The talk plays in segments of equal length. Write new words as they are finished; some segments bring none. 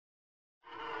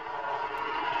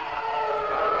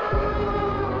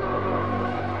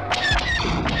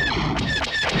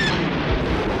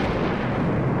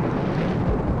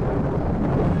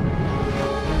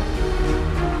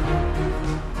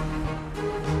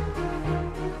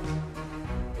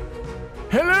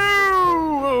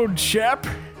old chap.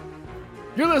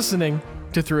 You're listening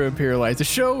to Through Imperial, the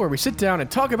show where we sit down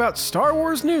and talk about Star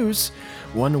Wars news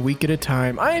 1 week at a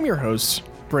time. I am your host,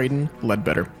 Braden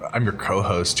Ledbetter. I'm your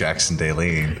co-host, Jackson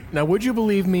Daleen. Now, would you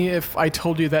believe me if I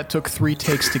told you that took 3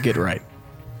 takes to get right?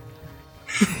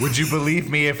 Would you believe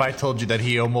me if I told you that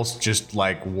he almost just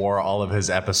wore all of his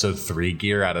episode 3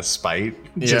 gear out of spite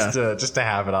just to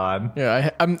have it on? Yeah,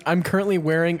 I'm currently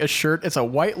wearing a shirt. It's a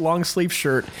white long sleeve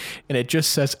shirt, and it just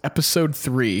says episode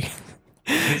 3.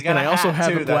 And I also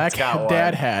have a black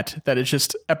dad hat that is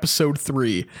just episode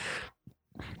 3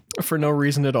 for no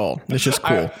reason at all. It's just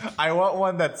cool. I want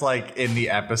one that's in the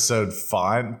episode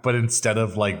font, but instead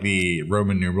of the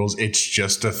Roman numerals, it's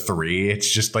just a 3. It's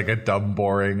just a dumb,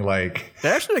 boring That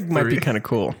actually might be kind of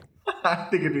cool. I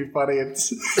think it'd be funny.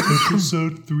 It's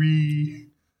episode 3.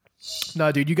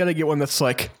 Nah, dude, you got to get one that's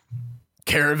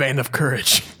Caravan of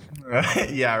Courage.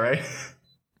 Yeah, right?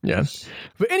 Yeah.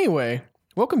 But anyway,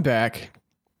 welcome back.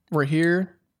 We're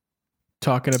here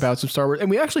talking about some Star Wars,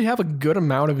 and we actually have a good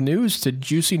amount of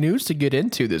juicy news to get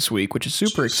into this week, which is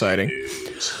super exciting.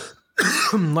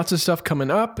 Lots of stuff coming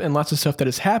up and lots of stuff that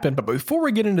has happened. But before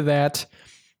we get into that,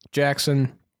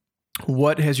 Jackson,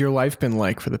 what has your life been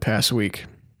like for the past week?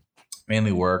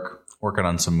 Mainly working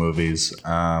on some movies.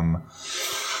 Let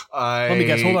me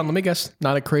guess. Hold on. Let me guess.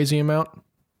 Not a crazy amount?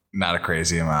 Not a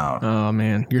crazy amount. Oh,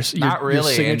 man. Your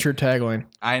signature tagline.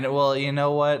 I know. Well, you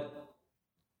know what?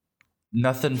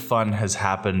 Nothing fun has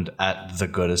happened at the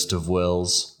Goodest of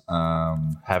Wills.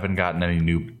 Haven't gotten any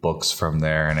new books from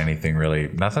there and anything really.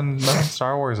 Nothing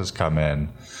Star Wars has come in.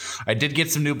 I did get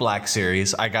some new Black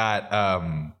Series. I got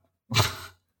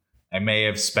I may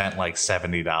have spent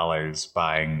 $70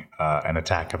 buying an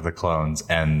Attack of the Clones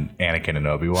and Anakin and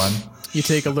Obi-Wan. You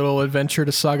take a little adventure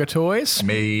to Saga Toys?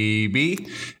 Maybe.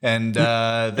 And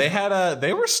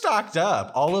they were stocked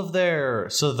up. All of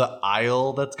the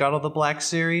aisle that's got all the Black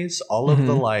Series, all of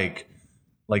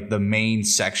the the main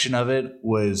section of it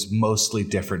was mostly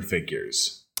different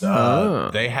figures.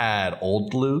 They had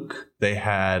old Luke. They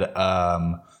had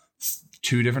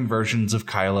 2 different versions of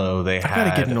Kylo. I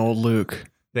gotta get an old Luke.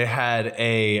 They had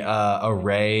a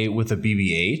Rey with a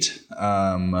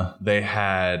BB-8. They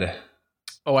had.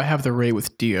 Oh, I have the Rey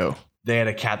with Dio. They had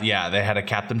they had a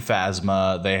Captain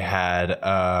Phasma. They had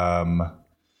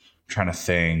trying to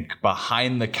think.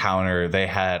 Behind the counter, they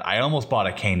had. I almost bought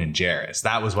a Kanan Jarrus.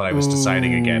 That was what I was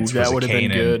deciding against. That would have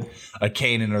been good. A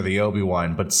Kanan or the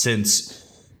Obi-Wan, but since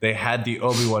they had the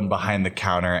Obi-Wan behind the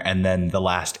counter, and then the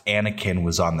last Anakin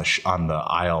was on the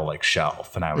aisle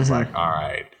shelf, and I was all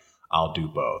right, I'll do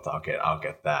both. I'll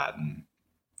get that. And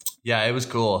yeah, it was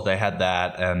cool. They had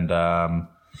that, and I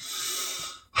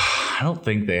don't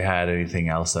think they had anything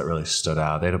else that really stood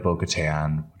out. They had a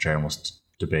Bo-Katan, which I almost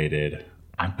debated.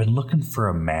 I've been looking for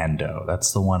a Mando.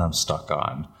 That's the one I'm stuck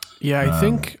on. Yeah, I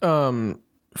think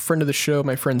friend of the show,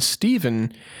 my friend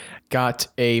Steven, got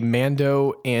a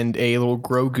Mando and a little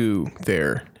Grogu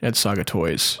there at Saga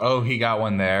Toys. Oh, he got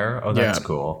one there? Oh, that's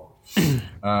cool.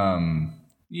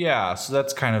 Yeah, so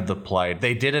that's kind of the plight.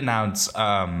 They did announce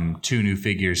 2 new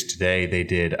figures today.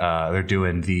 They're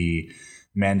doing the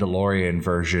Mandalorian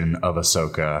version of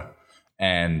Ahsoka,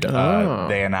 and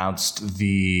they announced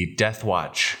the Death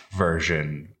Watch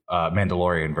version,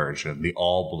 Mandalorian version, the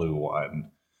all blue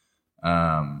one,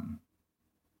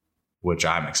 which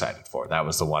I'm excited for. That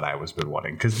was the one I was been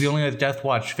wanting, because the only Death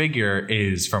Watch figure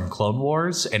is from Clone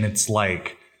Wars, and it's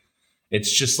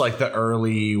just the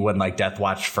early when Death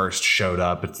Watch first showed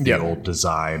up. It's the old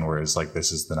design, whereas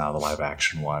this is now the live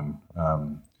action one.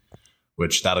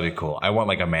 Which that'll be cool. I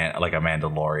want a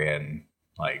Mandalorian,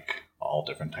 all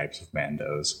different types of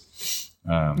Mandos.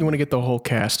 You want to get the whole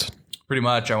cast? Pretty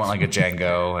much. I want a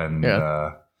Django and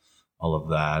all of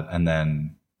that, and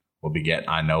then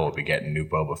I know we'll be getting new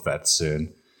Boba Fett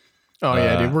soon. Oh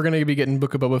yeah, dude, we're gonna be getting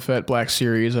Book of Boba Fett Black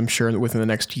Series, I'm sure, within the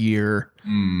next year.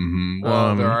 Mm-hmm.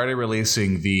 Well, they're already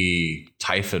releasing the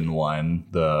Typhon one,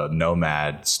 the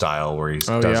Nomad style, where he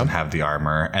doesn't have the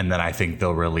armor, and then I think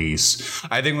they'll release.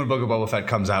 I think when Book of Boba Fett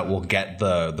comes out, we'll get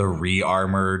the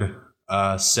re-armored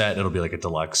set. It'll be a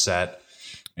deluxe set,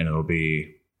 and it'll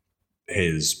be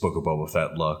his Book of Boba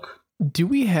Fett look. Do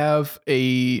we have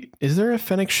is there a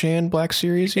Fennec Shand Black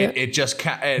Series yet? It just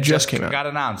got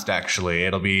announced, actually.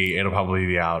 It'll probably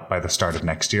be out by the start of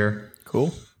next year.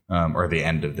 Cool. Or the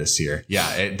end of this year.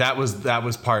 Yeah, that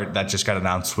was part that just got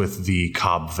announced with the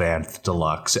Cobb Vanth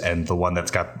Deluxe and the one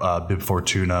that's got Bib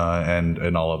Fortuna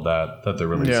and all of that they're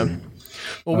releasing. Yeah.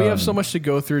 Well, we have so much to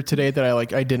go through today that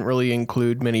I didn't really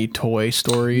include many Toy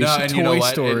Stories. No, and Toy you know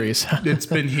what? Stories. It's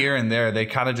been here and there. They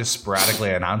kind of just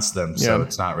sporadically announce them, so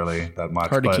it's not really that much.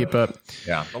 Hard to keep up.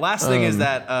 Yeah. The last thing is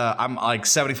that I'm like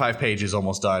 75 pages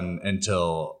almost done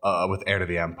until with Heir to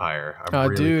the Empire.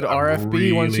 Dude, RFB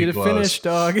really wants you to finish,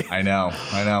 dog. I know.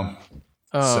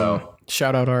 So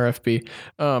shout out RFB.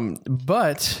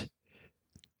 But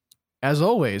as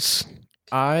always,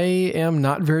 I am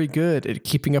not very good at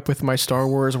keeping up with my Star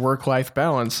Wars work-life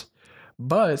balance,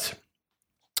 but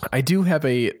I do have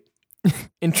a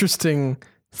interesting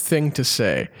thing to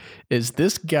say. Is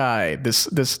this guy, this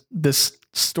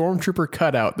stormtrooper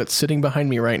cutout that's sitting behind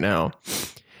me right now,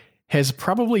 has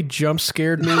probably jump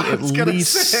scared me at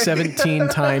least 17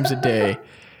 times a day.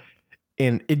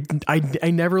 And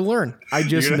I never learn. I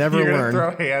just never learn.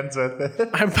 Throw hands with it.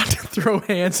 I'm about to throw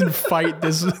hands and fight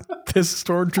this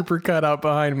stormtrooper cutout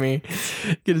behind me.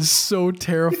 It is so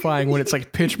terrifying when it's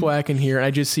like pitch black in here, and I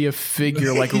just see a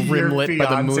figure like rimlit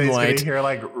by the moonlight. You hear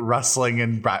like rustling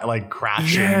and like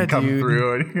crashing and come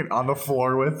through, and you're on the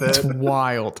floor with it. It's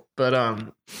wild, but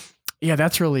yeah,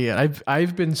 that's really it.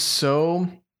 I've been so.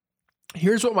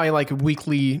 Here's what my like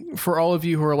weekly, for all of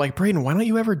you who are like, Braden, why don't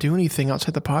you ever do anything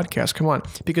outside the podcast? Come on.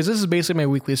 Because this is basically my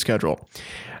weekly schedule.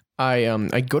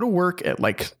 I go to work at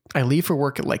I leave for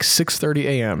work at 6:30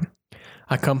 a.m.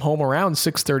 I come home around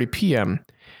 6:30 p.m.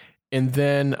 And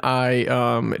then I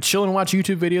chill and watch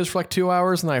YouTube videos for 2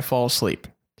 hours and I fall asleep.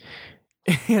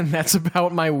 And that's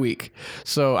about my week.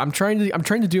 So I'm trying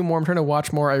to do more. I'm trying to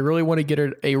watch more. I really want to get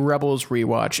a Rebels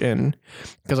rewatch in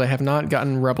because I have not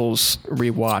gotten Rebels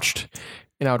rewatched,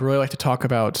 and I would really like to talk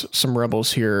about some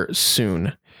Rebels here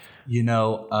soon.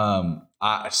 So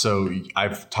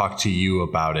I've talked to you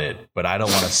about it, but I don't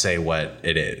want to say what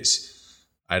it is.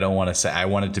 I don't want to say. I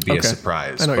want it to be a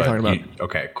surprise. I know what you're talking about.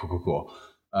 Okay, cool.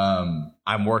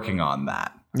 I'm working on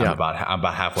that. Yeah. I'm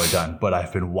about halfway done, but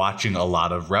I've been watching a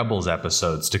lot of Rebels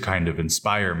episodes to kind of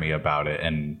inspire me about it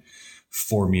and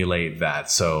formulate that.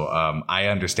 So I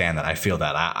understand that. I feel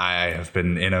that. I have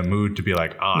been in a mood to be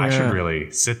like, I should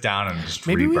really sit down and just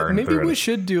maybe through we it.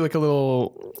 should do a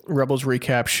little Rebels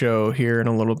recap show here in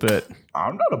a little bit.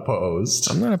 I'm not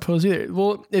opposed. I'm not opposed either.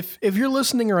 Well, if you're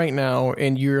listening right now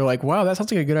and you're like, wow, that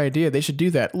sounds like a good idea, they should do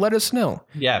that. Let us know.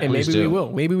 Yeah, and please maybe do. we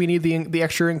will. Maybe we need the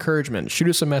extra encouragement. Shoot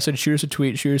us a message, shoot us a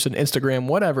tweet, shoot us an Instagram,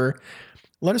 whatever.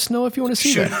 Let us know if you want to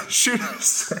see that. Shoot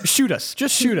us. Shoot us.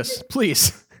 Just shoot us,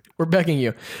 please. We're begging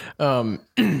you.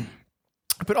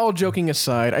 But all joking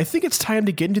aside, I think it's time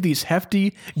to get into these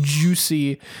hefty,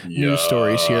 juicy news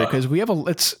stories here because we have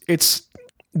it's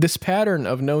this pattern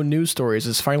of no news stories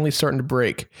is finally starting to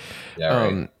break. Yeah,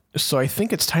 right. So I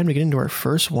think it's time to get into our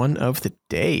first one of the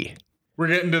day. We're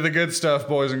getting to the good stuff,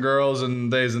 boys and girls and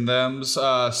theys and thems.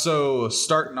 So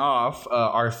starting off,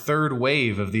 our third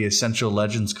wave of the Essential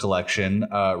Legends collection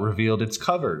revealed its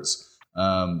covers.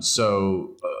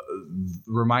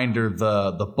 Reminder,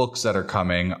 the books that are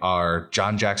coming are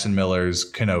John Jackson Miller's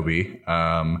Kenobi,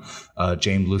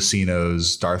 James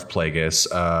Luceno's Darth Plagueis,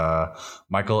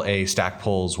 Michael A.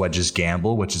 Stackpole's Wedge's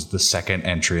Gamble, which is the second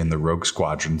entry in the Rogue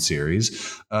Squadron series,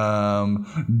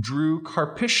 Drew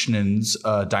Karpyshyn's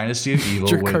Dynasty of Evil.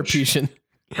 Karpyshyn?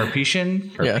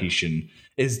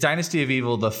 Is Dynasty of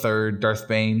Evil the third Darth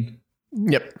Bane?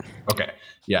 Yep. Okay.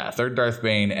 Yeah, third Darth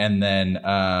Bane, and then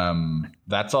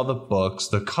that's all the books.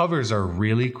 The covers are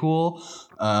really cool.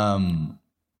 I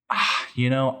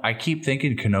keep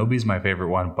thinking Kenobi's my favorite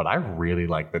one, but I really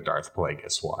like the Darth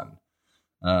Plagueis one.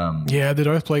 Yeah, the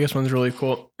Darth Plagueis one's really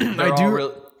cool. I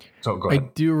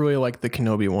do really like the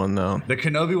Kenobi one though. The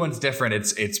Kenobi one's different.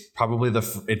 It's probably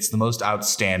the most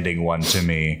outstanding one to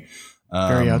me.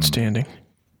 Very outstanding.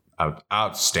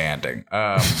 Outstanding.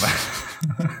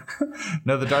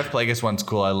 No, the Darth Plagueis one's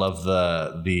cool. I love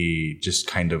the just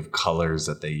kind of colors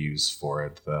that they use for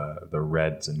it, the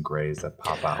reds and grays that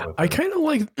pop out with I kind of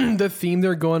like the theme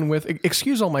they're going with.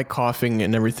 Excuse all my coughing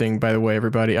and everything, by the way,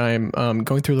 everybody. I'm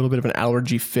going through a little bit of an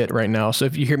allergy fit right now, so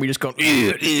if you hear me just going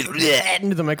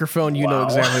into the microphone, you know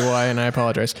exactly why, and I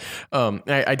apologize.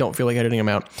 I don't feel like editing them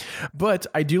out, but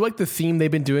I do like the theme they've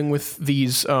been doing with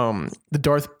these the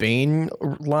Darth Bane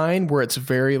line, where it's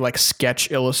very like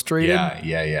sketch illustrated.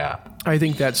 Yeah. I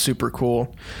think that's super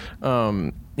cool.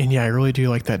 And yeah, I really do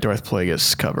like that Darth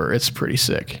Plagueis cover. It's pretty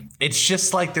sick. It's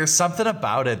just like there's something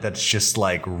about it that's just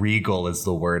like regal is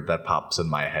the word that pops in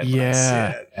my head. Yeah. When I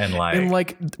see it. And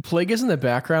like Plagueis in the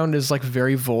background is like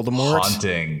very Voldemort.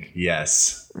 Haunting.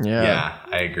 Yes. Yeah,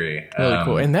 I agree. Really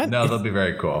cool. And they'll be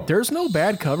very cool. There's no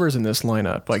bad covers in this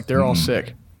lineup. Like they're all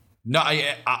sick. No,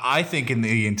 I think in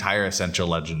the entire Essential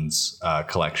Legends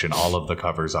collection, all of the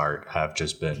covers art have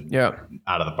just been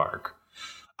out of the park.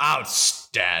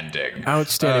 Outstanding.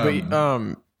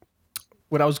 But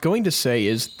what I was going to say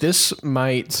is this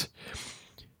might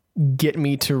get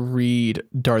me to read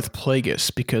Darth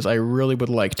Plagueis because I really would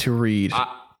like to read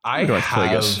I Darth have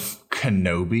Plagueis.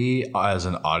 Kenobi as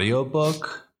an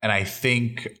audiobook, and I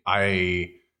think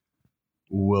I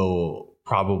will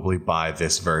probably buy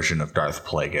this version of Darth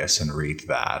Plagueis and read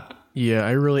that.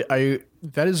 Yeah,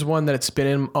 that is one that it's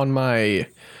been on my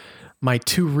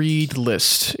to read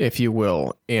list, if you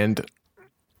will. And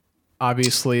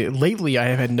obviously lately I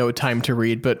have had no time to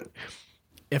read, but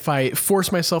if I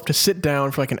force myself to sit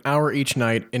down for like an hour each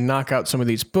night and knock out some of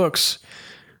these books,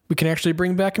 we can actually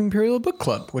bring back Imperial Book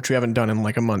Club, which we haven't done in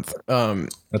like a month.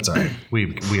 That's all right.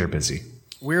 We are busy.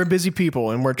 We're busy people,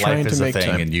 and we're trying to make time. Life is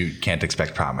a thing, and you can't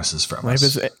expect promises from us.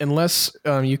 Is, unless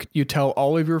you tell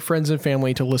all of your friends and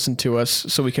family to listen to us,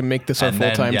 so we can make this our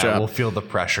full-time job. We'll feel the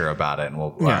pressure about it,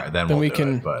 and then we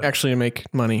can actually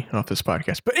make money off this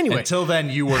podcast. But anyway, until then,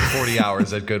 you work 40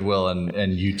 hours at Goodwill and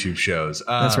YouTube shows.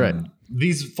 That's right.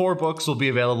 These 4 books will be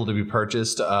available to be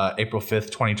purchased April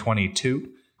 5th, 2022.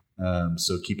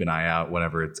 So keep an eye out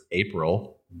whenever it's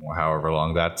April, or however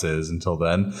long that is until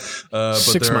then. But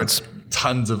 6 there months. Are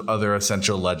tons of other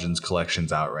Essential Legends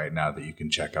collections out right now that you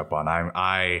can check up on.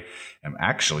 I am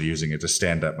actually using it to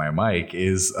stand up my mic.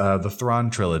 Is the Thrawn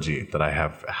trilogy that I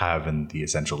have in the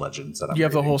Essential Legends that I'm You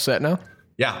have reading. the whole set now?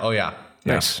 Yeah. Oh yeah.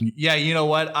 Nice. Yeah, you know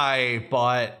what? I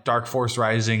bought Dark Force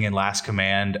Rising and Last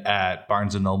Command at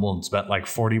Barnes & Noble and spent like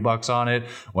 $40 on it.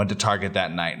 Went to Target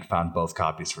that night and found both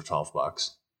copies for $12.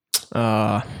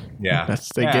 Yeah,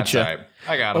 they get you. Right.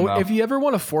 I got them. If you ever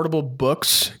want affordable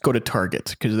books, go to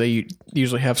Target because they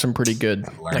usually have some pretty good.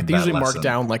 Like they usually mark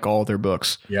down like all their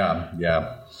books. Yeah.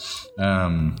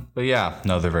 But yeah,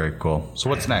 no, they're very cool. So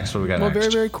what's next? What do we got next?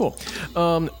 Very, very cool.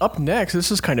 Up next, this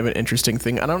is kind of an interesting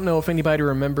thing. I don't know if anybody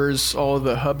remembers all of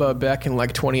the hubbub back in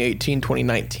like 2018,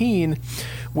 2019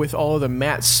 with all of the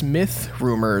Matt Smith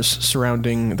rumors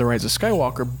surrounding The Rise of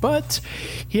Skywalker, but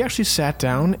he actually sat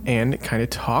down and kind of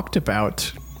talked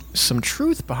about some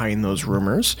truth behind those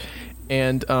rumors.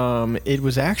 And it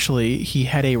was actually, he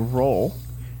had a role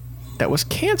that was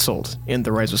canceled in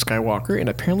The Rise of Skywalker, and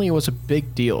apparently it was a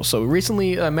big deal. So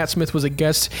recently, Matt Smith was a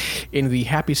guest in the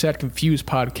Happy, Sad, Confused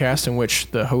podcast, in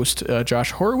which the host,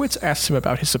 Josh Horowitz, asked him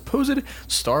about his supposed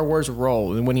Star Wars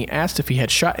role. And when he asked if he had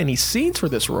shot any scenes for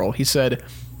this role, he said,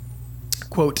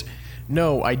 quote,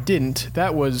 "No, I didn't.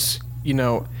 That was,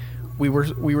 we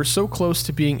were so close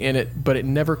to being in it, but it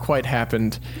never quite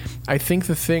happened. I think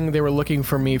the thing they were looking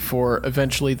for me for,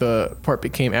 eventually the part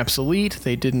became obsolete.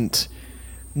 They didn't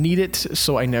need it,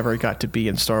 so I never got to be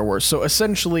in Star Wars." So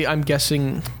essentially, I'm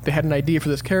guessing they had an idea for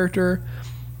this character.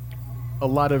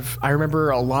 I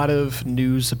remember a lot of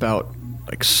news about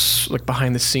like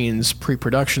behind the scenes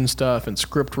pre-production stuff and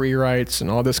script rewrites and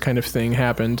all this kind of thing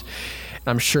happened.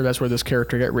 I'm sure that's where this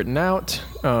character got written out.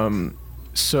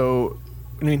 So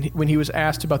when he was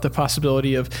asked about the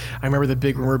possibility of, I remember the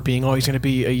big rumor being, he's going to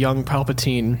be a young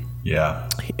Palpatine. Yeah.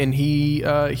 And he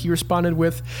responded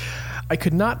with, "I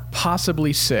could not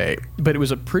possibly say, but it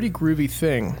was a pretty groovy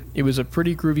thing. It was a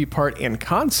pretty groovy part and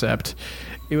concept.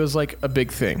 It was like a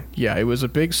big thing. Yeah, it was a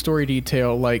big story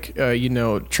detail, like,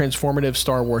 transformative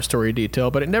Star Wars story detail,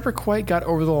 but it never quite got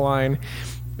over the line.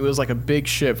 It was like a big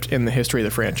shift in the history of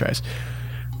the franchise."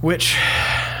 Which,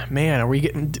 man,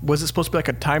 was it supposed to be like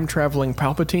a time-traveling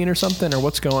Palpatine or something, or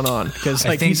what's going on? Because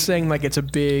he's saying like it's a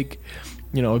big...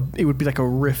 it would be like a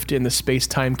rift in the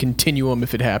space-time continuum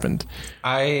if it happened.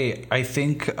 I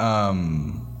think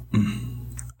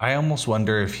I almost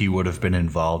wonder if he would have been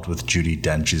involved with Judi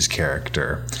Dench's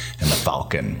character in The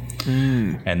Falcon,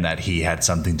 and that he had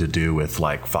something to do with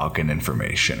like Falcon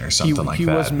information or something like that. He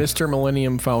was Mr.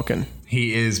 Millennium Falcon.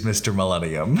 He is Mr.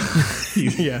 Millennium.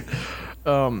 Yeah.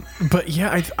 But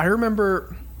yeah, I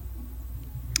remember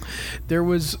there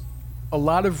was a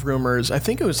lot of rumors. I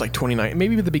think it was like 2019,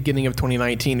 maybe the beginning of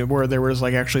 2019, where there was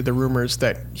like actually the rumors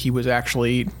that he was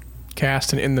actually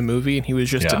cast in the movie and he was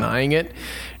just denying it.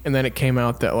 And then it came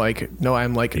out that like, no,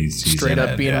 I'm like he's straight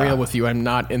up being real with you. I'm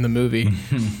not in the movie.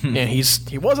 And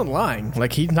he wasn't lying.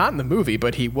 Like he's not in the movie,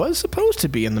 but he was supposed to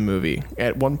be in the movie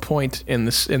at one point in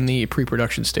the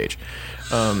pre-production stage.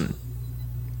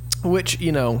 Which,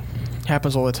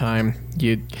 happens all the time.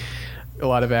 A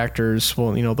lot of actors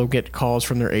will, they'll get calls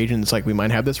from their agents like, "We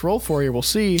might have this role for you. We'll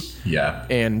see." Yeah.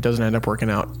 And it doesn't end up working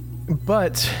out.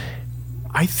 But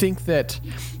I think that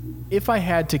if I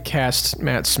had to cast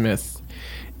Matt Smith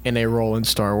in a role in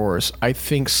Star Wars, I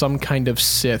think some kind of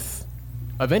Sith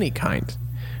of any kind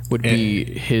would be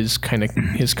his kind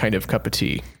of cup of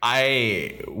tea.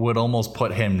 I would almost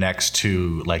put him next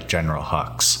to like General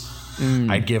Hux.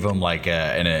 I'd give him like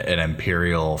an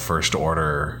Imperial First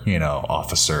Order,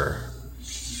 officer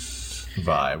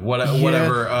vibe.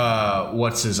 Whatever.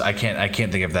 What's his? I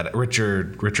can't think of that.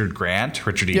 Richard Grant.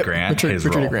 Richard E. Grant.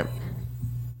 Richard E. Grant.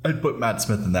 I'd put Matt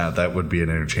Smith in that. That would be an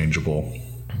interchangeable.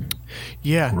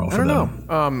 Yeah, I don't know.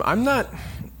 I'm not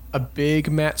a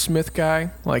big Matt Smith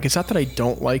guy. Like, it's not that I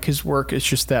don't like his work. It's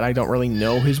just that I don't really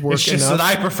know his work enough. It's just that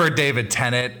I prefer David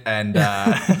Tennant, and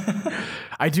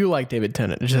I do like David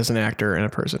Tennant just as an actor and a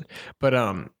person. But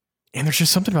and there's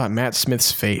just something about Matt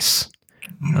Smith's face.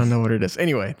 I don't know what it is.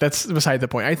 Anyway, that's beside the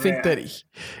point. I think that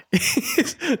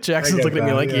Jackson's looking at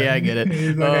me like, I get it.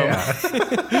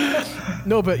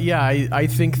 No, but yeah, I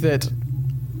think that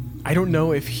I don't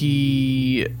know if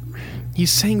he's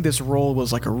saying this role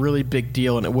was like a really big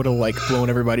deal and it would have like blown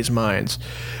everybody's minds,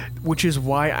 which is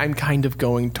why I'm kind of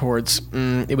going towards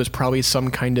it was probably some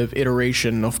kind of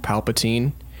iteration of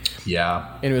Palpatine.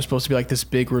 Yeah. And it was supposed to be like this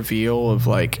big reveal of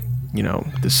like,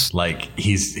 this like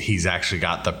he's actually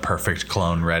got the perfect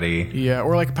clone ready. Yeah,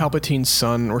 or like Palpatine's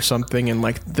son or something, and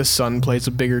like the son plays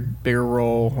a bigger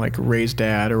role, like Rey's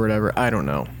dad or whatever. I don't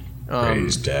know.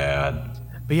 Rey's dad.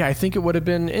 But yeah, I think it would have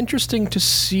been interesting to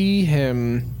see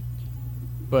him.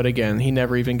 But again, he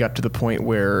never even got to the point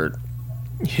where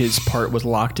his part was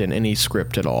locked in any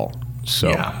script at all. So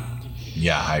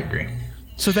yeah, I agree.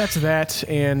 So that's that,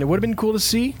 and it would have been cool to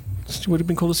see. It would have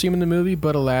been cool to see him in the movie,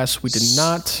 but alas, we did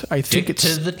not. I think it's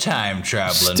to the time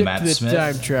traveling Matt Smith.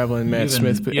 Time traveling Matt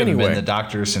Smith. But you anyway, haven't been the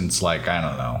Doctor since like I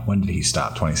don't know when did he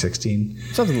stop? 2016,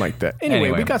 something like that.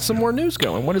 Anyway, we got some more news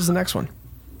going. What is the next one?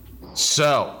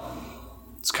 So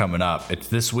it's coming up. It's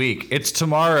this week. It's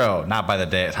tomorrow. Not by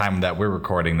the time that we're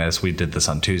recording this. We did this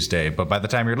on Tuesday, but by the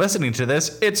time you're listening to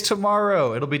this, it's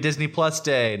tomorrow. It'll be Disney Plus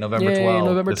Day, November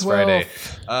 12th. This Friday.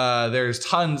 There's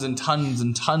tons and tons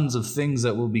and tons of things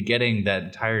that we'll be getting that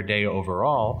entire day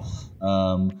overall.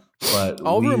 But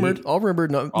all rumored.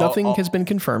 Nothing has been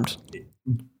confirmed.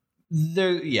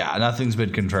 Nothing's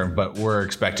been confirmed, but we're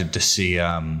expected to see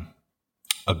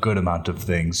a good amount of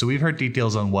things. So we've heard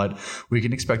details on what we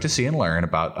can expect to see and learn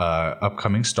about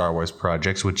upcoming Star Wars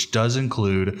projects, which does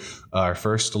include our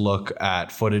first look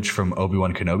at footage from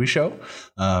Obi-Wan Kenobi show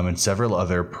and several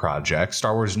other projects.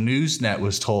 Star Wars Newsnet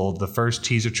was told the first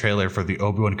teaser trailer for the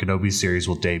Obi-Wan Kenobi series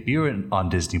will debut on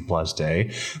Disney Plus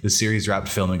Day. The series wrapped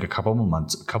filming a couple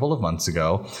of months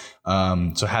ago.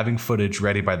 So having footage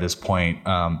ready by this point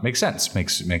makes sense.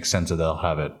 Makes sense that they'll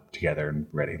have it together and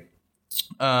ready.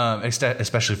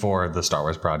 Especially for the Star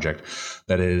Wars project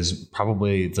that is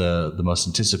probably the most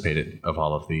anticipated of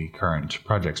all of the current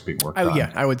projects being worked on. Yeah,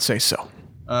 I would say so.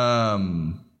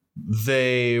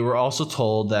 They were also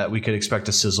told that we could expect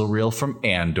a sizzle reel from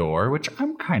Andor, which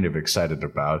I'm kind of excited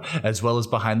about, as well as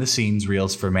behind the scenes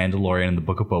reels for Mandalorian and the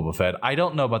Book of Boba Fett. I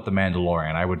don't know about the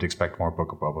Mandalorian. I would expect more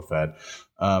Book of Boba Fett.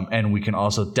 And we can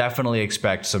also definitely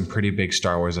expect some pretty big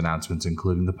Star Wars announcements,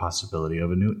 including the possibility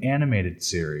of a new animated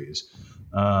series.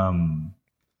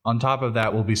 On top of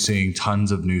that, we'll be seeing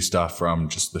tons of new stuff from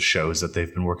just the shows that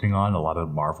they've been working on. A lot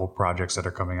of Marvel projects that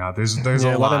are coming out. There's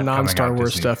a lot of non-Star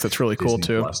Wars stuff that's really cool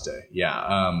too.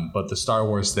 Yeah. But the Star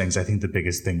Wars things, I think the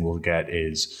biggest thing we'll get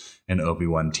is an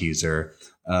Obi-Wan teaser.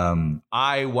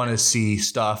 I want to see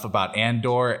stuff about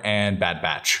Andor and Bad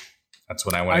Batch. That's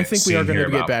what I want to see. I think we are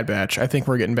going to get Bad Batch. I think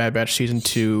we're getting Bad Batch season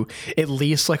 2, at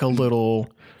least like a little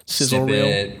sizzle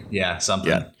reel. Yeah,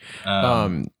 something.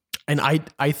 Yeah. And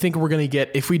I think we're going to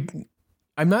get,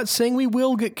 I'm not saying we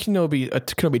will get a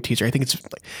Kenobi teaser.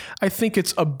 I think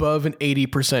it's above an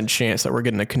 80% chance that we're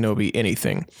getting a Kenobi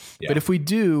anything. Yeah. But if we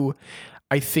do,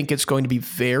 I think it's going to be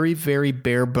very, very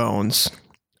bare bones.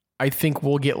 I think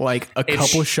we'll get like a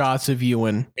couple shots of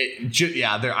Ewan.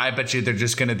 I bet you they're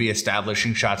just going to be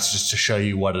establishing shots just to show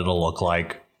you what it'll look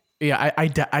like. Yeah,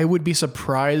 I would be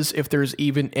surprised if there's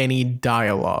even any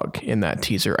dialogue in that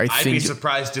teaser. I'd be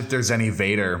surprised if there's any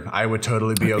Vader. I would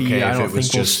totally be okay if it was just... I don't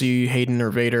think we'll see Hayden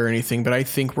or Vader or anything, but I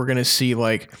think we're going to see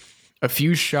like a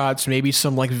few shots, maybe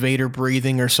some like Vader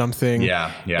breathing or something.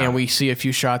 Yeah. And we see a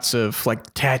few shots of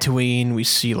like Tatooine. We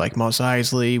see like Mos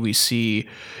Eisley. We see,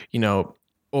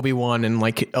 Obi-Wan in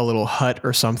like a little hut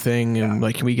or something. And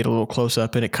like we get a little close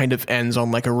up and it kind of ends on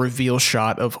like a reveal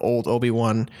shot of old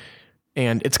Obi-Wan.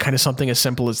 And it's kind of something as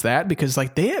simple as that because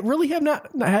like they really have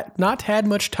not had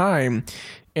much time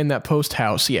in that post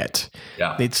house yet.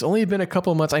 Yeah. It's only been a couple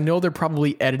of months. I know they're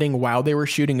probably editing while they were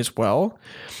shooting as well,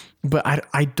 but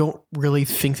I don't really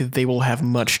think that they will have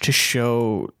much to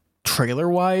show trailer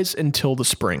wise until the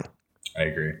spring. I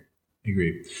agree.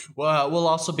 Agreed. Well, we'll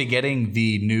also be getting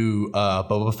the new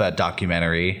Boba Fett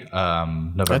documentary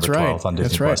November 12th on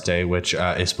Disney Plus Day, which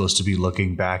is supposed to be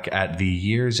looking back at the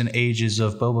years and ages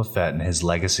of Boba Fett and his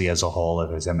legacy as a whole,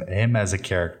 of him as a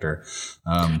character.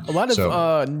 A lot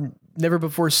of never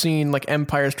before seen like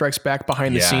Empire Strikes Back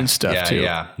behind the scenes stuff too.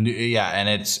 Yeah, and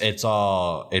it's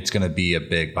going to be a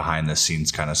big behind the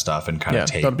scenes kind of stuff and kind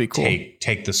of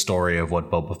take the story of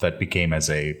what Boba Fett became as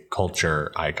a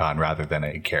culture icon rather than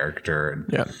a character.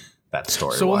 And that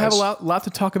story. So we'll have a lot to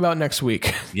talk about next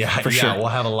week. Sure. We'll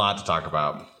have a lot to talk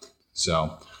about.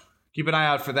 So keep an eye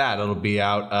out for that. It'll be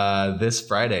out this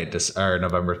Friday, or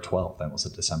November 12th. I almost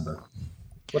said December.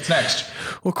 What's next?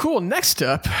 Well, cool. Next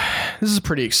up, this is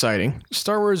pretty exciting.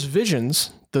 Star Wars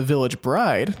Visions: The Village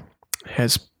Bride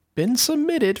has been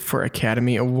submitted for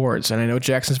Academy Awards, and I know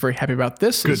Jackson's very happy about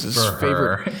this. This is his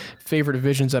favorite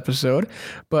Visions episode.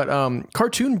 But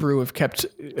Cartoon Brew have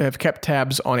kept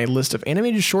tabs on a list of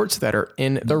animated shorts that are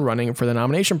in the running for the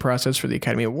nomination process for the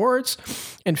Academy Awards,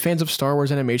 and fans of Star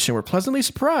Wars animation were pleasantly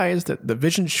surprised that the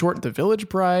Visions short, The Village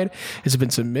Bride, has been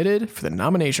submitted for the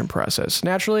nomination process.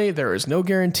 Naturally, there is no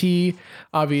guarantee,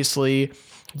 obviously,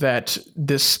 that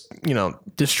this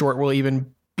short will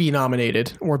even be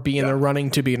nominated or be in the running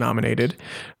to be nominated.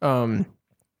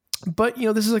 But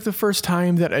this is like the first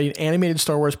time that an animated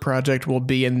Star Wars project will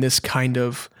be in this kind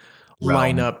of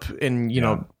lineup and,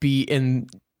 be in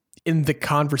the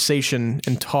conversation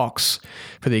and talks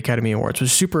for the Academy Awards, which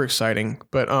is super exciting.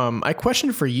 But my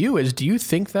question for you is, do you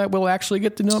think that we'll actually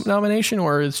get the nomination,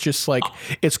 or it's just like,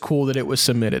 it's cool that it was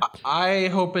submitted? I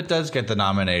hope it does get the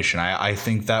nomination. I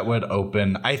think that would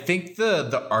open. I think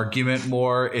the argument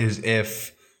more is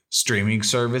if streaming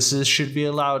services should be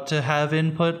allowed to have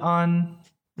input on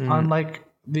like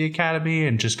the Academy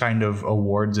and just kind of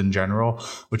awards in general,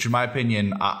 which in my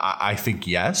opinion, I think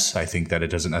yes. I think that it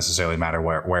doesn't necessarily matter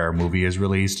where a movie is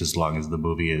released as long as the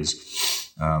movie is,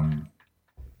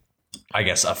 I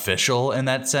guess, official in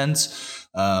that sense.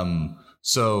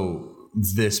 So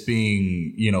this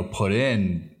being, put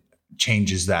in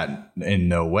changes that in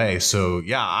no way. So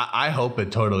yeah, I hope it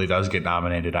totally does get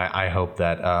nominated. I hope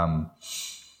that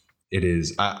it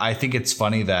is. I think it's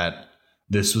funny that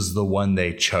this was the one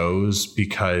they chose,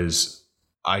 because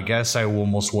I guess I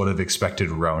almost would have expected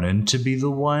Ronan to be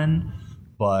the one,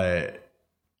 but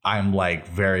I'm like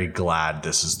very glad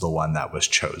this is the one that was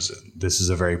chosen. This is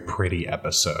a very pretty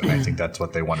episode. I think that's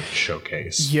what they wanted to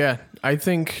showcase. Yeah, I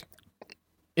think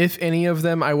if any of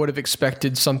them, I would have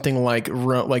expected something like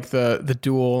the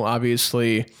Duel,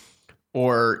 obviously,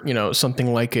 or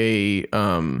something like a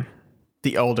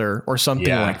The Elder or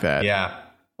something like that. Yeah.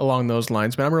 Along those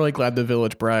lines. But I'm really glad The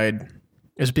Village Bride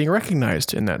is being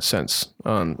recognized in that sense.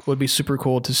 Would be super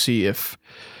cool to see if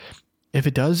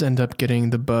it does end up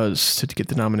getting the buzz to get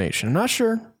the nomination. I'm not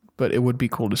sure, but it would be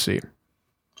cool to see.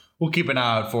 We'll keep an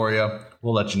eye out for you.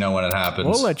 We'll let you know when it happens.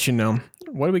 We'll let you know.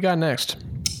 What do we got next?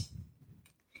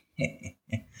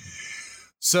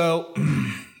 So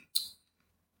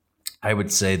I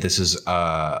would say this is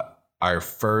our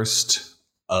first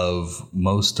of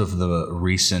most of the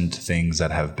recent things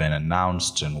that have been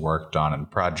announced and worked on in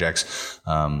projects.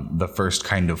 The first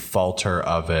kind of falter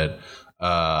of it,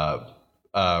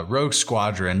 Rogue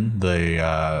Squadron,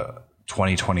 the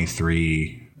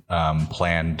 2023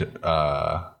 planned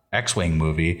X-Wing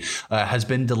movie, has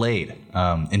been delayed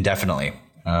indefinitely.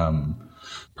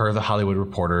 Per The Hollywood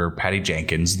Reporter, Patty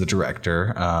Jenkins, the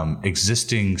director,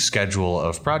 existing schedule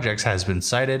of projects has been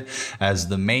cited as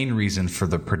the main reason for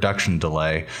the production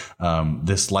delay.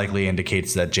 This likely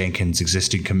indicates that Jenkins'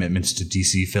 existing commitments to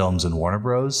DC Films and Warner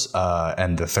Bros.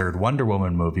 And the third Wonder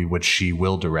Woman movie, which she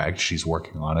will direct, she's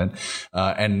working on it,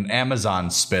 and Amazon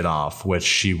spinoff, which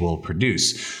she will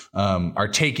produce, are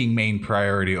taking main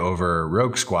priority over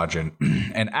Rogue Squadron.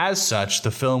 And as such,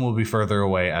 the film will be further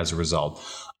away as a result.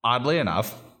 Oddly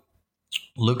enough,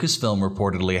 Lucasfilm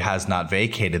reportedly has not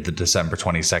vacated the December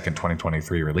 22nd,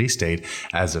 2023 release date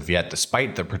as of yet,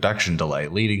 despite the production delay,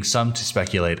 leading some to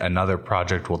speculate another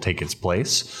project will take its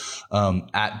place.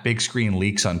 At Big Screen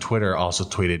Leaks on Twitter also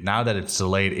tweeted, now that it's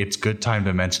delayed, it's good time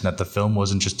to mention that the film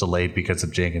wasn't just delayed because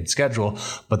of Jenkins' schedule,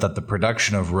 but that the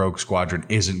production of Rogue Squadron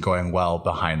isn't going well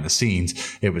behind the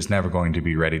scenes. It was never going to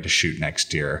be ready to shoot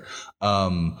next year.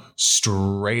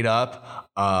 Straight up,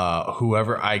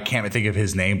 whoever, I can't think of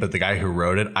his name, but the guy who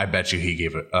wrote it, I bet you he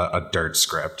gave it a dirt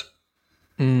script.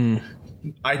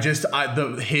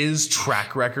 His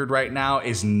track record right now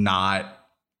is not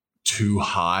too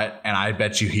hot, and I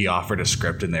bet you he offered a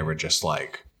script and they were just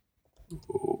like,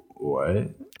 what?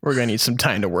 We're going to need some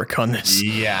time to work on this.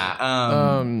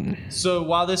 Yeah. So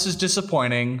while this is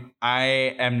disappointing,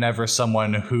 I am never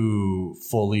someone who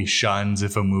fully shuns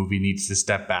if a movie needs to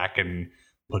step back and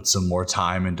put some more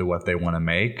time into what they want to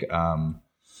make. I'm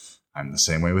the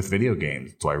same way with video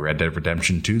games. That's why Red Dead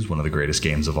Redemption 2 is one of the greatest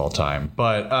games of all time.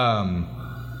 But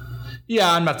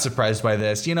yeah, I'm not surprised by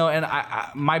this. And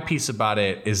my piece about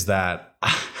it is that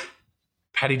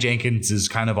Patty Jenkins is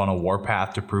kind of on a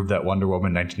warpath to prove that Wonder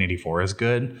Woman 1984 is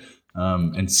good.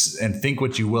 And think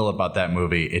what you will about that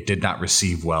movie, it did not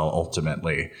receive well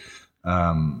ultimately.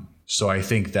 So I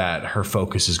think that her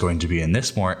focus is going to be in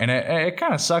this more. And it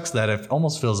kind of sucks that it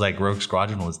almost feels like Rogue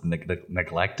Squadron was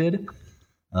neglected.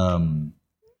 Well,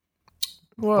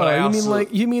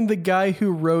 you mean the guy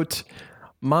who wrote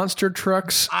Monster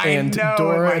Trucks and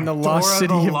Dora and the Lost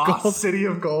City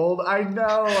of Gold? I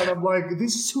know, and I'm like,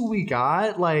 this is who we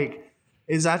got. Like,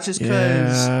 is that just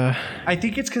because? Yeah. I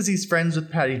think it's because he's friends with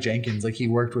Patty Jenkins. Like, he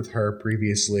worked with her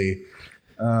previously.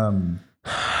 So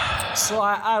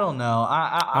I don't know.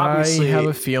 I have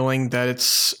a feeling that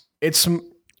it's.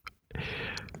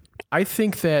 I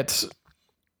think that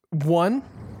one,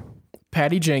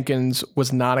 Patty Jenkins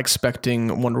was not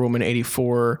expecting Wonder Woman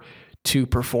 84 to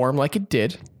perform like it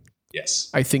did.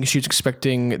 Yes. I think she's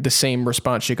expecting the same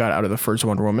response she got out of the first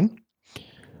Wonder Woman.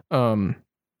 And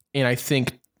I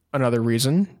think another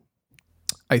reason,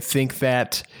 I think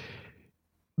that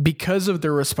because of the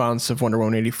response of Wonder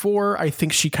Woman 84, I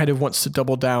think she kind of wants to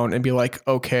double down and be like,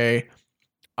 okay,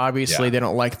 obviously they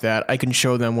don't like that. I can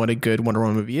show them what a good Wonder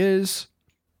Woman movie is.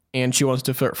 And she wants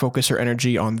to focus her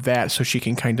energy on that so she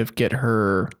can kind of get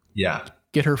her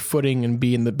footing and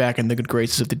be in the good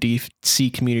graces of the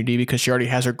DC community, because she already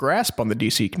has her grasp on the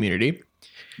DC community.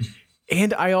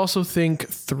 And I also think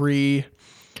Big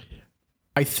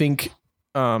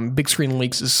Screen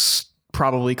Leaks is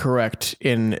probably correct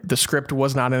in the script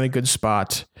was not in a good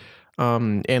spot.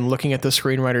 And looking at the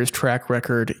screenwriter's track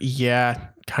record,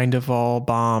 kind of all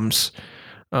bombs.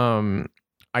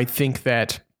 I think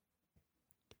that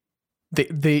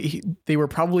they were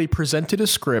probably presented a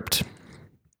script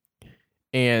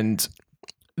and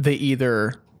they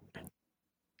either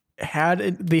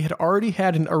had already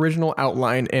had an original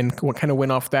outline and kind of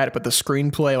went off that, but the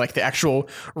screenplay, like the actual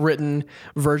written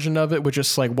version of it, was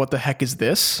just like, what the heck is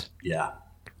this? Yeah.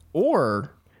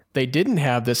 Or they didn't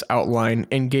have this outline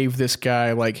and gave this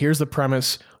guy like, here's the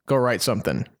premise, go write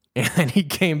something. And then he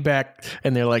came back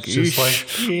and they're like, just like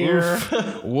here.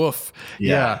 Woof.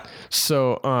 Yeah.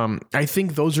 So I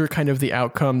think those are kind of the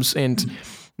outcomes. And,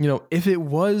 if it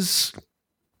was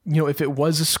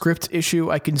a script issue,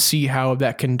 I can see how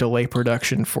that can delay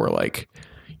production for it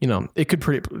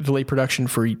could delay production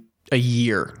for a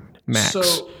year max.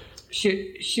 So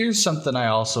here's something I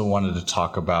also wanted to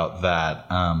talk about that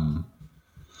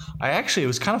it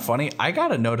was kind of funny. I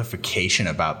got a notification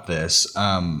about this.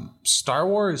 Star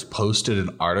Wars posted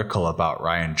an article about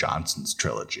Rian Johnson's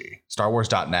trilogy,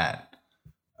 StarWars.net.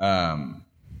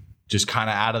 Just kind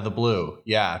of out of the blue.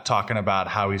 Yeah, talking about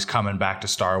how he's coming back to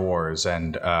Star Wars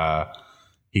and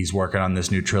he's working on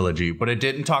this new trilogy. But it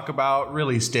didn't talk about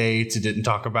release dates. It didn't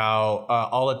talk about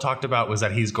all it talked about was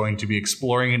that he's going to be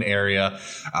exploring an area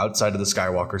outside of the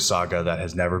Skywalker saga that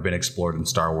has never been explored in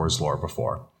Star Wars lore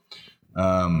before.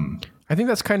 I think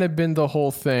that's kind of been the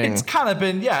whole thing. It's kind of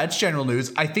been, it's general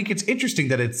news. I think it's interesting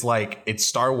that it's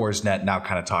Star Wars Net now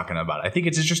kind of talking about it. I think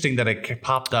it's interesting that it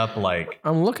popped up like...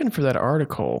 I'm looking for that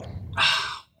article.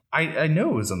 I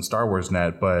know it was on Star Wars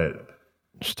Net, but...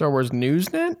 Star Wars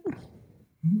News Net?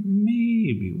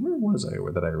 Maybe. Where was I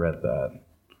that I read that?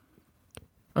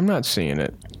 I'm not seeing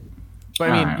it.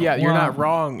 But I mean, you're not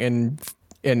wrong. And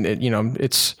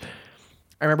it's...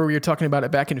 I remember we were talking about it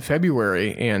back in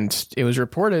February, and it was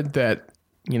reported that,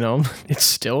 it's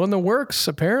still in the works,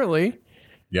 apparently.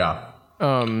 Yeah.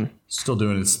 Still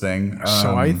doing its thing.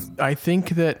 So I think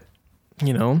that,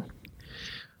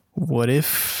 what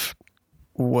if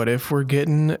we're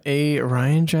getting a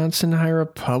Rian Johnson High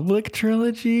Republic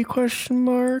trilogy ?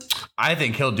 I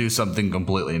think he'll do something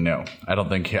completely new. I don't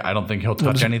think he'll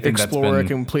touch anything that's been... Explore a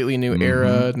completely new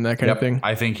era and that kind of thing.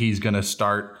 I think he's going to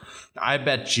start... I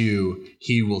bet you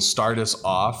he will start us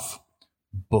off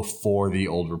before the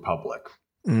Old Republic.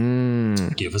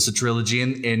 Give us a trilogy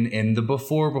in the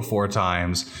before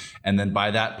times, and then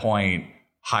by that point,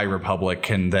 High Republic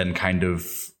can then kind of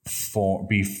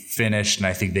be finished, and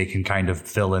I think they can kind of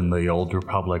fill in the Old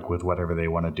Republic with whatever they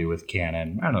want to do with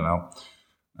canon. I don't know.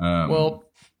 Well,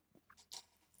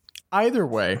 either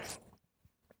way,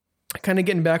 kind of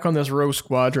getting back on this Rogue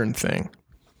Squadron thing,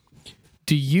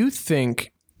 do you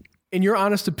think... In your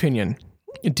honest opinion,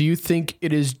 do you think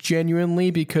it is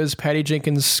genuinely because Patty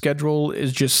Jenkins' schedule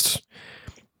is just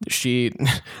she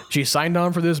signed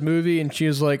on for this movie and she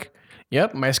was like,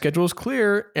 yep, my schedule is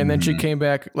clear. And then she came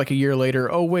back like a year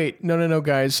later. Oh, wait, no,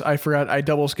 guys, I forgot. I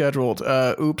double scheduled.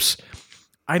 Oops.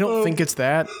 I don't think it's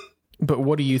that. But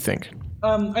what do you think?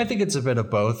 I think it's a bit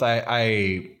of both.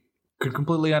 I could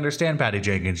completely understand Patty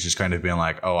Jenkins just kind of being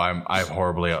like, oh, I've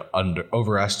horribly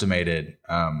overestimated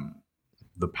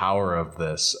the power of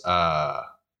this.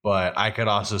 But I could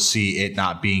also see it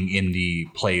not being in the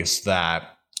place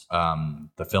that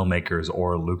the filmmakers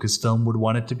or Lucasfilm would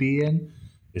want it to be in,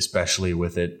 especially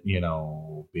with it,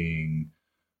 being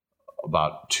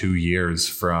about 2 years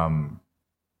from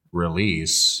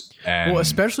release. And well,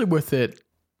 especially with it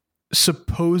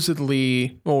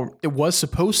supposedly, well, it was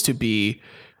supposed to be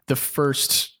the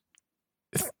first,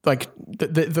 like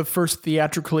the first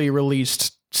theatrically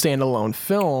released standalone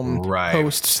film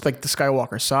post like the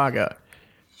Skywalker saga.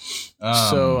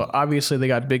 So obviously they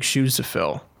got big shoes to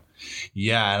fill.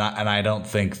 Yeah, and I don't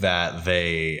think that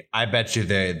I bet you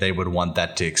they would want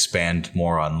that to expand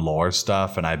more on lore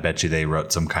stuff, and I bet you they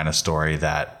wrote some kind of story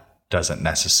that doesn't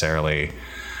necessarily,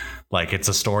 like, it's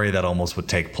a story that almost would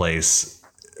take place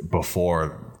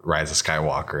before Rise of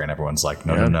Skywalker, and everyone's like,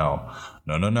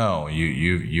 no,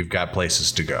 you've got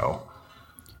places to go.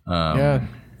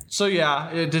 So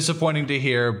yeah, disappointing to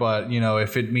hear, but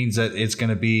if it means that it's going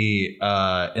to be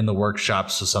in the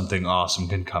workshop so something awesome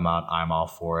can come out, I'm all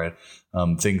for it.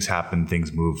 Things happen,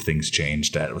 things move, things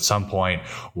change. At some point,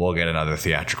 we'll get another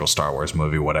theatrical Star Wars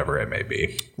movie, whatever it may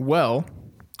be. Well,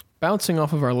 bouncing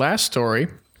off of our last story,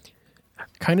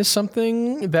 kind of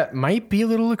something that might be a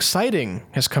little exciting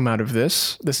has come out of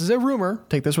this. This is a rumor.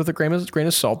 Take this with a grain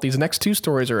of salt. These next two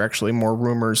stories are actually more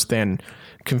rumors than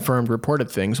confirmed reported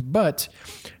things, but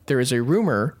there is a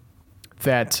rumor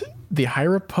that the High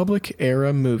Republic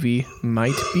era movie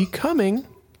might be coming,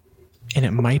 and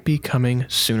it might be coming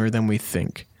sooner than we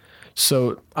think.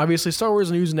 So obviously Star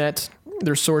Wars Newsnet,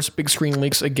 their source Big Screen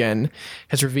Leaks again,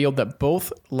 has revealed that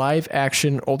both live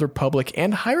action Old Republic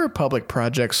and High Republic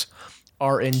projects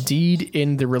are indeed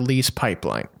in the release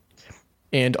pipeline.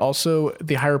 And also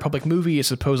the High Republic movie is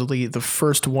supposedly the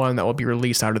first one that will be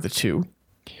released out of the two.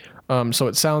 So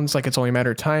it sounds like it's only a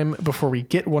matter of time before we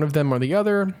get one of them or the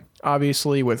other.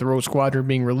 Obviously, with Rogue Squadron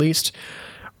being released,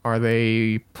 are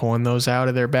they pulling those out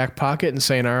of their back pocket and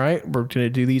saying, all right, we're going to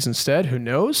do these instead? Who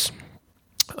knows?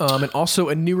 And also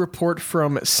a new report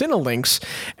from Cinelinx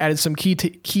added some key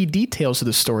details to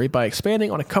the story by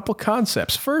expanding on a couple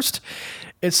concepts. First,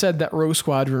 it said that Rogue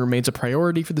Squadron remains a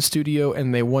priority for the studio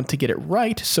and they want to get it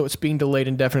right, so it's being delayed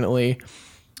indefinitely.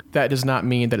 That does not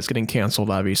mean that it's getting canceled,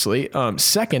 obviously.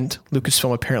 Second,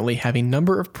 Lucasfilm apparently have a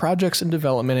number of projects in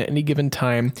development at any given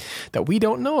time that we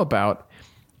don't know about,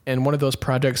 and one of those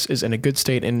projects is in a good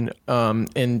state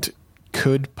and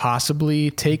could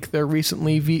possibly take their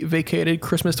recently vacated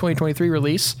Christmas 2023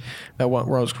 release that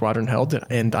Rogue Squadron held,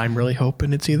 and I'm really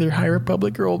hoping it's either High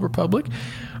Republic or Old Republic.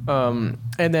 And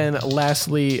then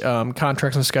lastly,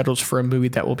 contracts and schedules for a movie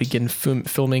that will begin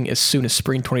filming as soon as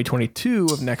spring 2022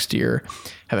 of next year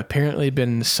have apparently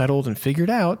been settled and figured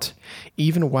out,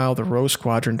 even while the Rogue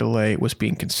Squadron delay was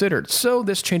being considered. So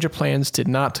this change of plans did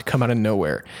not come out of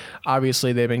nowhere.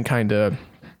 Obviously, they've been kind of,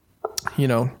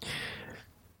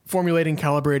 formulating,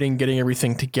 calibrating, getting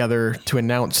everything together to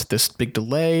announce this big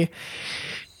delay.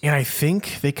 And I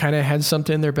think they kind of had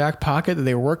something in their back pocket that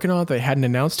they were working on that they hadn't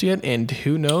announced yet. And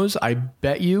who knows? I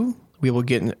bet you we will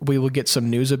get some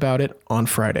news about it on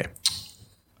Friday.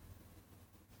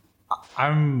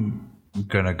 I'm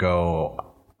gonna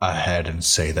go ahead and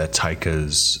say that Taika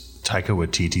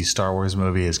Waititi's Star Wars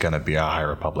movie is gonna be a High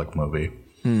Republic movie.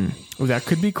 Well, that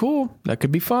could be cool. That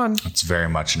could be fun. It's very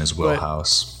much in his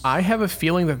wheelhouse. But I have a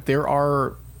feeling that there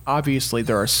are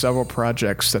several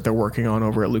projects that they're working on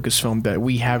over at Lucasfilm that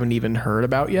we haven't even heard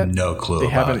about yet. No clue. They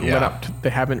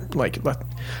haven't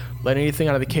let anything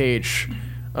out of the cage.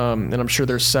 And I'm sure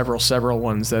there's several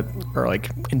ones that are like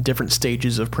in different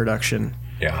stages of production.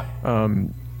 Yeah.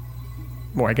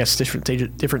 Or I guess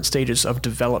different stages of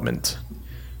development.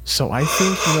 So I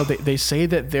think, they say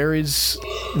that there is,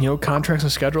 contracts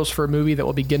and schedules for a movie that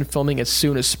will begin filming as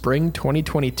soon as spring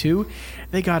 2022.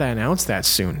 They got to announce that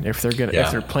soon if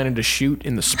they're planning to shoot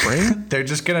in the spring. They're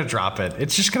just going to drop it.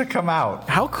 It's just going to come out.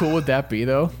 How cool would that be,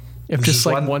 though? If just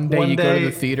like one day you go to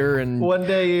the theater and one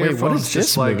day your wait, what is just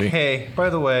this like, movie? Hey, by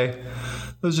the way,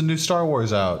 there's a new Star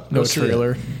Wars out. No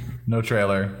trailer. No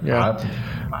trailer. Yeah.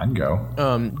 I'd go.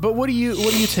 But what do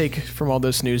you take from all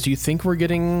this news? Do you think we're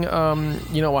getting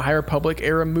a High Republic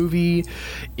era movie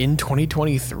in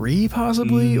 2023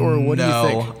 possibly, or what do you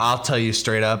think? No, I'll tell you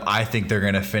straight up. I think they're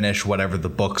going to finish whatever the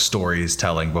book story is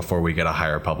telling before we get a High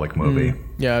Republic movie.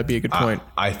 Yeah, that'd be a good point.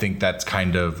 I think that's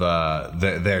kind of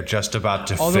they're just about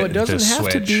to. Although it doesn't have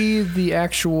switch. to be the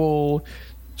actual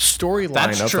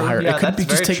storyline of true. the High. Yeah, it could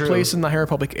just take true. place in the High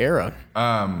Republic era.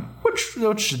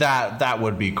 Which that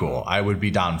would be cool. I would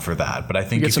be down for that. But I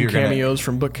think Get some cameos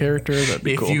from book characters. That'd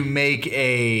be cool. If you make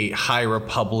a High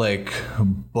Republic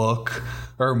book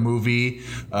or movie,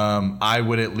 I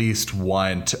would at least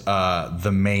want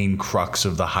the main crux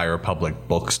of the High Republic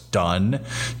books done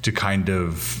to kind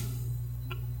of,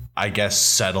 I guess,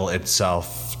 settle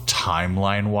itself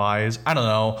timeline wise. I don't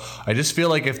know. I just feel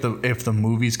like if the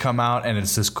movies come out and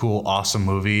it's this cool, awesome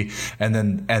movie, and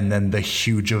then the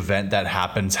huge event that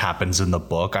happens in the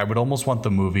book, I would almost want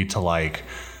the movie to like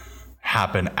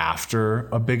happen after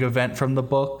a big event from the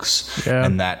books. Yeah.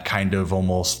 And that kind of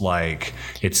almost like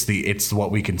it's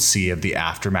what we can see of the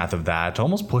aftermath of that to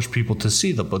almost push people to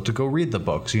see the book, to go read the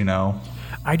books, you know.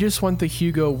 I just want the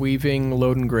Hugo Weaving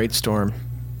Loden Greatstorm.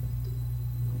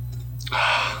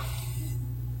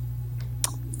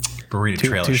 Burrito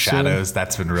Trail of Shadows. Soon?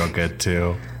 That's been real good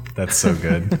too. That's so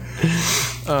good.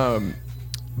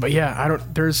 But yeah,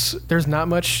 there's not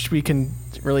much we can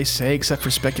really say except for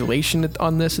speculation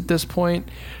on this at this point.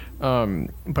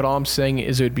 But all I'm saying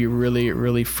is it would be really,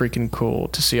 really freaking cool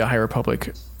to see a High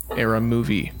Republic era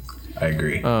movie. I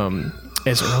agree.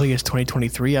 As early as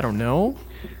 2023, I don't know,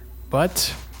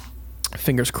 but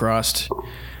fingers crossed.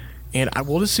 And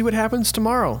we'll just see what happens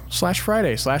tomorrow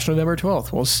 /Friday /November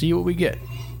 12th. We'll see what we get.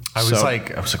 I was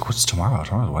like, what's tomorrow?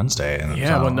 Tomorrow's Wednesday. And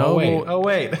yeah, well, no. Oh,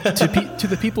 wait. to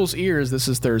the people's ears, this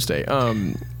is Thursday.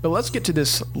 But let's get to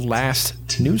this last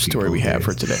news story we have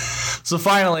for today. So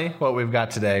finally, what we've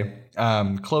got today,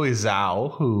 Chloe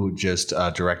Zhao, who just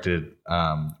directed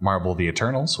Marvel The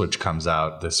Eternals, which comes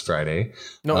out this Friday.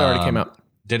 No, it already came out.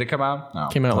 Did it come out? No.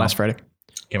 Came out last Friday.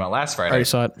 Came out last Friday. I already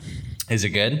saw it. Is it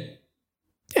good?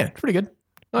 Yeah, it's pretty good.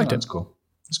 I liked it. It's cool.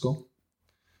 It's cool.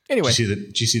 Anyway.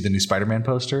 Did you see the new Spider-Man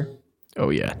poster? Oh,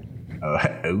 yeah.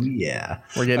 Oh, yeah.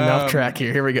 We're getting off track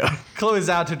here. Here we go. Chloe's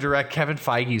out to direct Kevin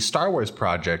Feige's Star Wars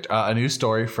project. A new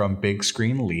story from Big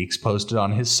Screen Leaks posted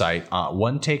on his site,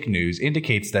 One Take News,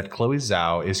 indicates that Chloe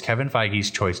Zhao is Kevin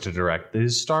Feige's choice to direct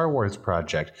his Star Wars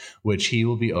project, which he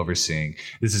will be overseeing.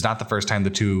 This is not the first time the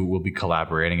two will be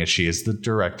collaborating, as she is the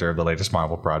director of the latest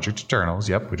Marvel project, Eternals.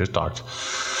 Yep, we just talked.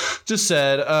 Just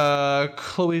said,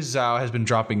 Chloe Zhao has been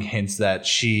dropping hints that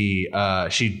she'd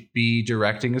be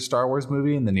directing a Star Wars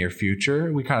movie in the near future.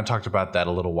 We kind of talked about that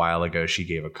a little while ago. She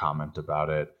gave a comment about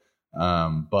it.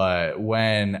 But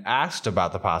when asked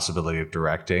about the possibility of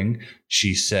directing,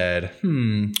 she said,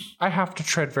 I have to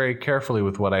tread very carefully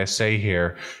with what I say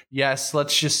here. Yes,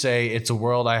 let's just say it's a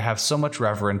world I have so much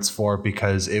reverence for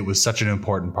because it was such an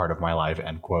important part of my life,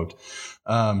 end quote.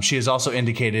 She has also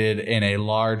indicated in a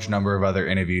large number of other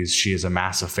interviews she is a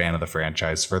massive fan of the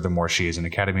franchise. Furthermore, she is an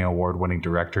Academy Award-winning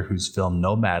director whose film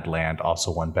Nomadland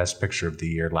also won Best Picture of the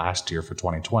Year last year for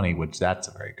 2020, which that's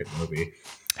a very good movie.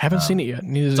 Haven't seen it yet.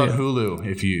 Neither it's on Hulu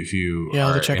if you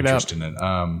are interested in it.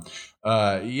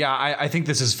 I think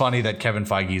this is funny that Kevin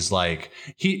Feige's like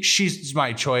she's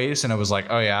my choice, and it was like,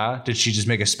 oh yeah, did she just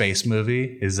make a space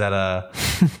movie? Is that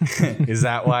is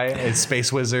that why? Is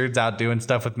Space Wizards out doing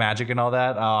stuff with magic and all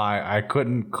that? Oh, I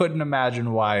couldn't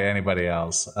imagine why anybody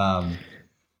else.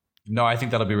 No, I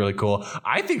think that'll be really cool.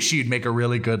 I think she'd make a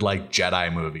really good like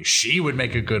Jedi movie. She would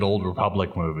make a good Old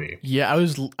Republic movie. Yeah,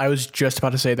 I was just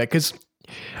about to say that because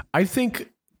I think,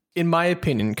 in my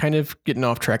opinion, kind of getting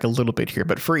off track a little bit here,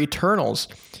 but for Eternals,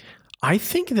 I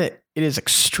think that it is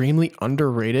extremely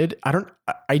underrated.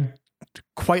 I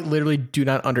quite literally do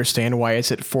not understand why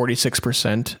it's at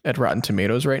 46% at Rotten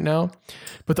Tomatoes right now,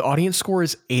 but the audience score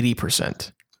is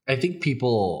 80%. I think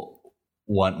people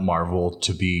want Marvel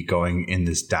to be going in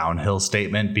this downhill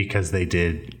statement because they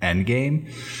did Endgame.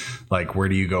 Like, where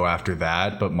do you go after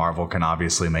that? But Marvel can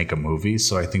obviously make a movie.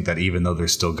 So I think that even though they're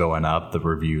still going up, the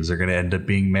reviews are going to end up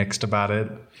being mixed about it.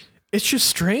 It's just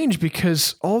strange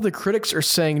because all the critics are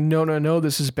saying, no,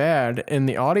 this is bad. And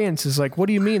the audience is like, what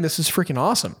do you mean? This is freaking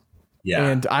awesome. Yeah.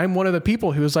 And I'm one of the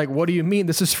people who's like, what do you mean?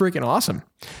 This is freaking awesome.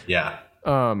 Yeah.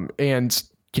 And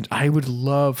I would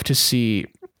love to see,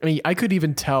 I could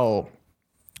even tell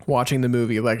watching the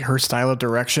movie, like her style of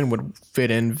direction would fit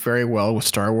in very well with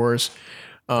Star Wars.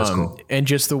 That's cool. And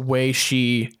just the way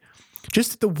she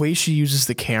uses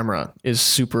the camera is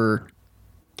super.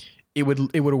 It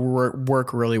would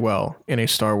work really well in a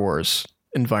Star Wars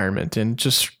environment and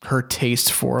just her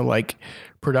taste for like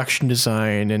production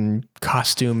design and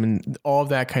costume and all of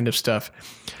that kind of stuff.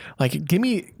 Like, give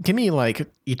me like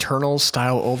Eternal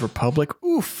style Old Republic.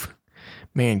 Oof,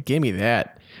 man, give me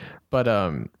that. But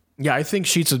yeah, I think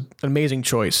she's an amazing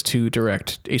choice to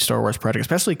direct a Star Wars project,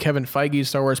 especially Kevin Feige's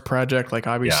Star Wars project. Like,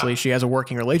 obviously, she has a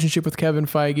working relationship with Kevin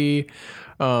Feige.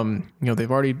 You know,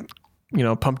 they've already, you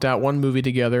know, pumped out one movie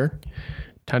together.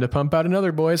 Time to pump out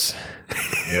another, boys.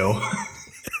 Ew.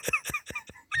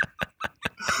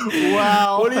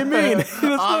 Wow. What do you mean?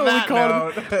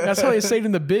 That's how they say it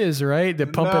in the biz, right? They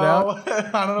pump it out.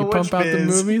 I don't know. You pump out the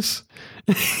movies.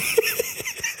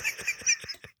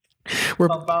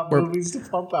 Movies to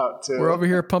pump out too. We're over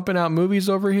here pumping out movies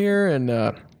over here, and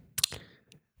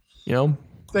you know.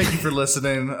 Thank you for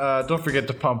listening. Don't forget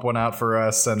to pump one out for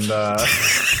us, and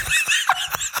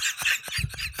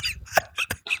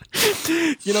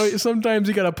you know, sometimes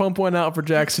you gotta pump one out for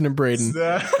Jackson and Braden.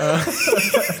 Now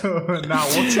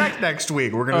we'll check next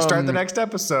week. We're gonna start the next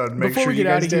episode. Make before sure we get you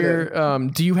guys out of here,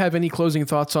 do you have any closing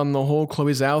thoughts on the whole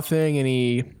Chloe Zhao thing?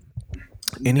 Any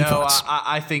thoughts?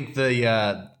 I think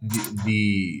the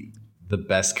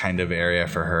best kind of area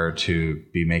for her to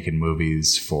be making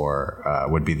movies for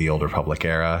would be the Old Republic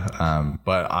era.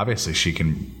 But obviously she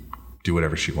can do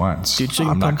whatever she wants. Dude, she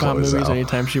can pump out movies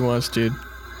anytime she wants, dude.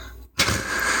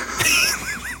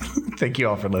 Thank you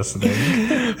all for listening.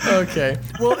 Okay.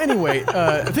 Well, anyway,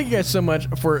 thank you guys so much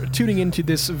for tuning into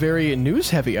this very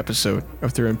news-heavy episode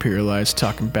of Through Imperialized,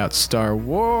 talking about Star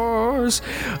Wars.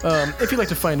 If you'd like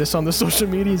to find us on the social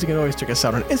medias, you can always check us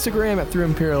out on Instagram at Through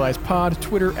Imperialized Pod,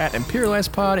 Twitter at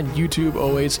Imperialized Pod, and YouTube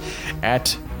always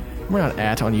at... We're not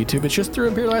at on YouTube. It's just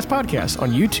Through Imperialized Podcast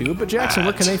on YouTube. But Jackson,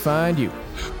 where can they find you?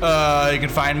 You can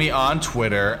find me on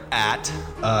Twitter at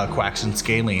Quackson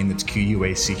Scaling. That's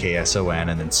QUACKSON,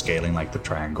 and then scaling like the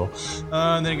triangle.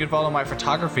 And then you can follow my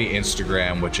photography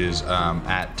Instagram, which is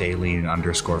at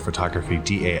Daleen_photography,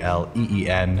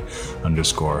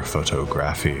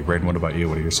 DALEEN_photography. Braden, what about you?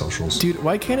 What are your socials? Dude,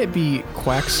 why can't it be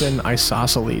Quackson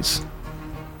Isosceles?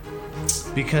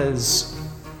 Because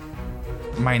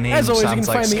my name as always, you can sounds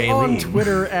like find me Scalene. on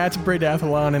Twitter at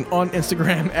Bradathlon and on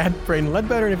Instagram at Braden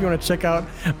Ledbetter. And if you want to check out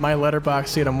my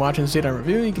letterbox, see it I'm watching, see it I'm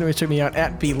reviewing, you can always check me out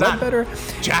at B Ledbetter.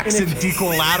 Jackson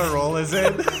Dequalateral, is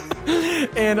it?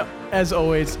 And as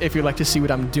always, if you'd like to see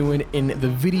what I'm doing in the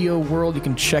video world, you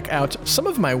can check out some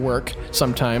of my work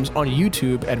sometimes on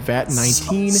YouTube at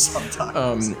VAT19.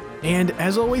 Sometimes. And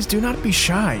as always, do not be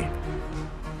shy.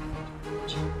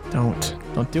 Don't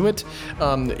do it.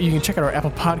 You can check out our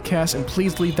Apple Podcasts, and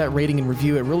please leave that rating and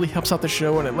review. It really helps out the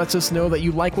show, and it lets us know that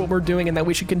you like what we're doing and that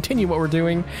we should continue what we're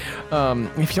doing.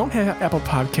 If you don't have Apple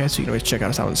Podcasts, you can always check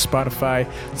us out on Spotify,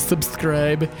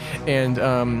 subscribe, and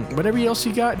whatever else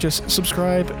you got, just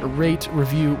subscribe, rate,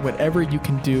 review, whatever you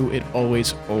can do. It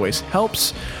always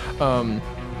helps. And,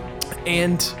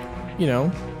 you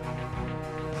know,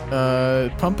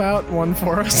 pump out one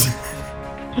for us.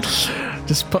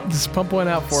 Just pump one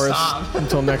out for us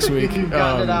until next week. You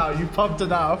got it out. You pumped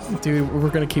enough. Dude, we're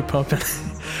going to keep pumping.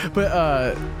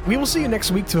 But we will see you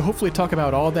next week to hopefully talk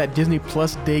about all that Disney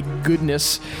Plus Day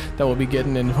goodness that we'll be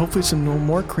getting, and hopefully some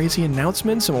more crazy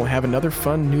announcements, and we'll have another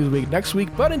fun news week next week.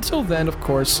 But until then, of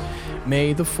course,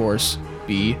 may the Force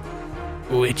be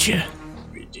with you.